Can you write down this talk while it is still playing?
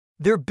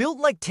They're built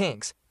like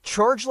tanks,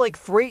 charge like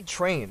freight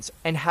trains,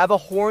 and have a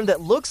horn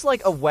that looks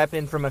like a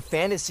weapon from a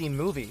fantasy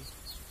movie.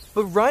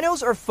 But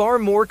rhinos are far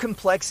more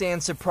complex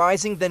and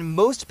surprising than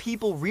most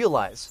people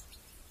realize.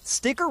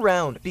 Stick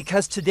around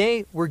because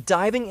today we're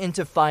diving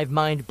into 5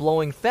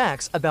 mind-blowing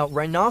facts about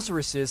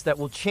rhinoceroses that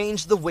will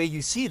change the way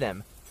you see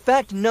them.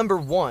 Fact number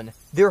 1,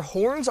 their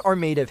horns are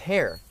made of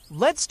hair.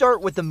 Let's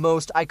start with the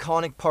most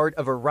iconic part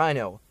of a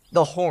rhino,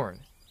 the horn.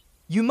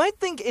 You might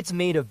think it's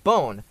made of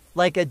bone,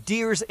 like a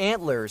deer's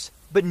antlers,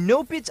 but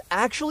nope, it's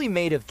actually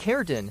made of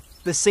keratin,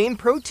 the same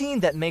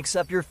protein that makes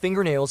up your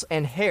fingernails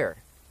and hair.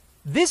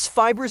 This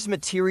fibrous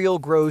material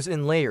grows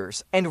in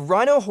layers, and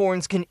rhino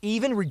horns can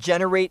even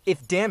regenerate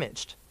if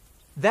damaged.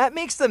 That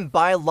makes them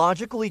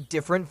biologically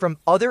different from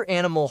other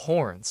animal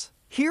horns.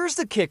 Here's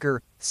the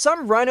kicker,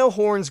 some rhino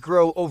horns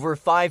grow over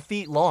 5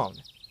 feet long.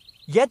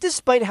 Yet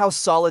despite how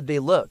solid they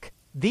look,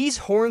 these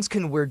horns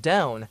can wear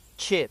down,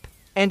 chip,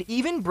 and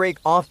even break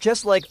off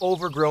just like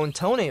overgrown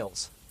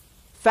toenails.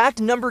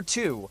 Fact number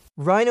 2,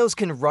 rhinos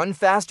can run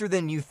faster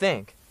than you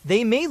think.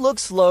 They may look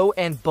slow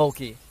and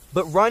bulky,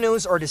 but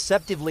rhinos are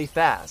deceptively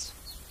fast.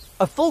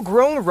 A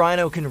full-grown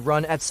rhino can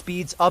run at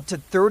speeds up to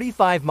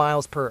 35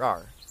 miles per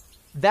hour.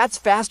 That's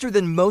faster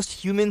than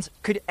most humans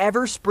could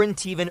ever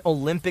sprint, even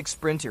Olympic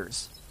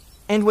sprinters.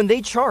 And when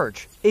they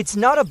charge, it's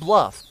not a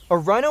bluff. A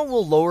rhino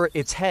will lower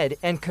its head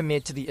and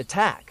commit to the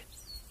attack.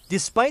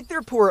 Despite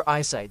their poor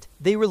eyesight,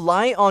 they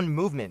rely on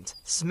movement,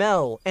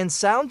 smell, and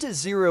sound to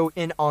zero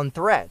in on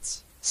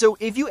threats. So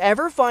if you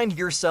ever find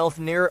yourself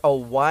near a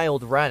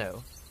wild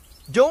rhino,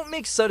 don't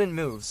make sudden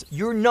moves,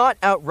 you're not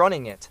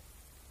outrunning it.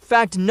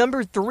 Fact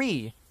number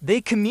 3,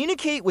 they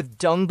communicate with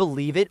dung,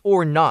 believe it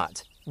or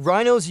not.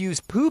 Rhinos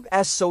use poop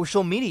as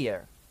social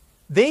media.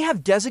 They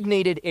have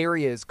designated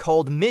areas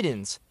called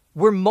middens,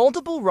 where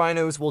multiple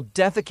rhinos will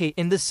defecate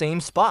in the same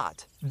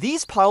spot.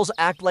 These piles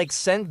act like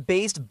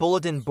scent-based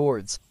bulletin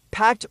boards,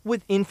 packed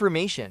with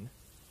information.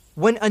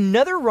 When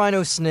another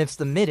rhino sniffs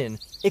the midden,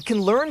 it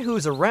can learn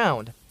who's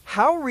around,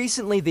 how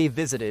recently they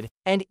visited,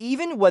 and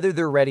even whether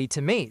they're ready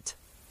to mate.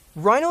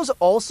 Rhinos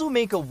also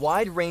make a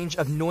wide range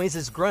of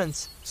noises: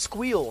 grunts,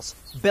 squeals,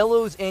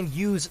 bellows, and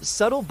use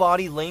subtle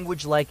body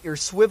language like ear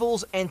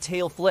swivels and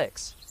tail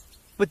flicks.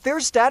 But their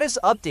status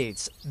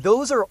updates,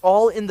 those are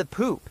all in the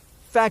poop.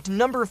 Fact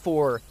number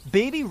 4,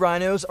 baby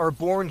rhinos are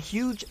born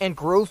huge and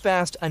grow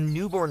fast. A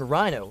newborn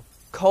rhino,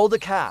 called a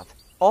calf,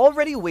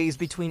 already weighs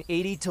between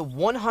 80 to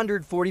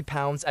 140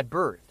 pounds at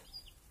birth.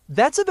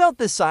 That's about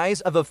the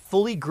size of a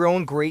fully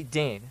grown Great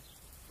Dane.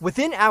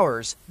 Within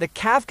hours, the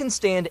calf can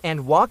stand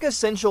and walk,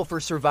 essential for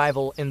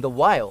survival in the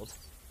wild.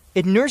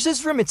 It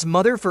nurses from its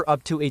mother for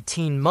up to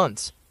 18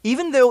 months,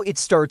 even though it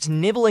starts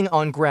nibbling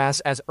on grass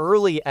as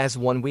early as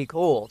 1 week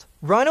old.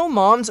 Rhino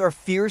moms are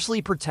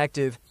fiercely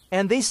protective,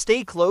 and they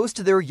stay close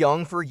to their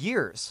young for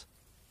years.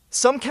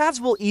 Some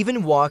calves will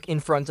even walk in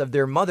front of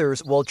their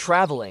mothers while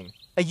traveling,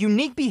 a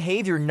unique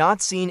behavior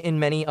not seen in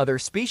many other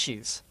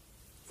species.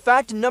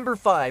 Fact number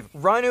 5,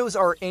 rhinos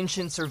are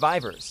ancient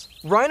survivors.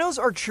 Rhinos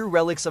are true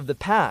relics of the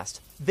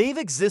past. They've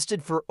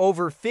existed for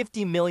over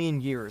 50 million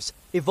years,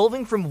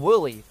 evolving from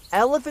woolly,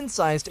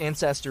 elephant-sized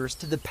ancestors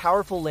to the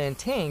powerful land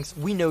tanks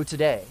we know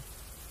today.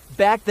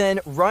 Back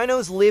then,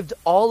 rhinos lived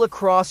all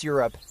across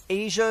Europe,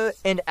 Asia,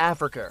 and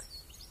Africa.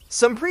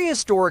 Some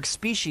prehistoric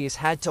species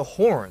had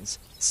horns,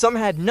 some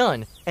had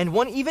none, and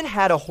one even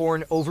had a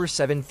horn over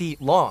 7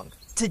 feet long.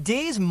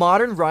 Today's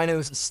modern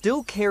rhinos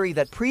still carry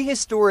that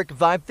prehistoric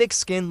vibe: thick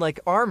skin like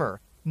armor,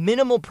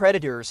 minimal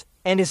predators,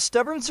 and a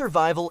stubborn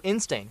survival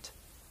instinct.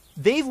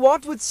 They've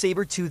walked with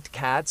saber-toothed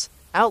cats,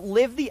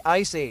 outlived the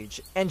Ice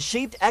Age, and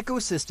shaped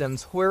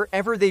ecosystems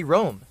wherever they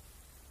roam.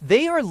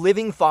 They are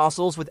living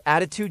fossils with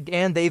attitude,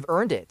 and they've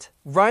earned it.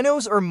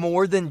 Rhinos are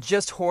more than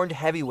just horned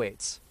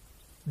heavyweights.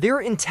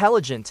 They're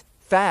intelligent,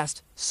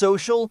 fast,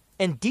 social,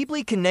 and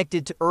deeply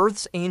connected to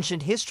Earth's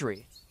ancient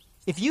history.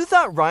 If you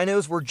thought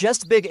rhinos were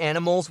just big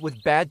animals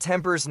with bad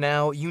tempers,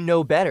 now you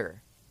know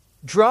better.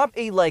 Drop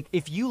a like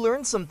if you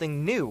learned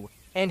something new,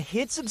 and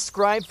hit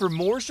subscribe for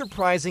more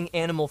surprising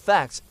animal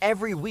facts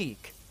every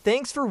week.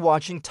 Thanks for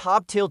watching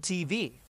TopTailTV.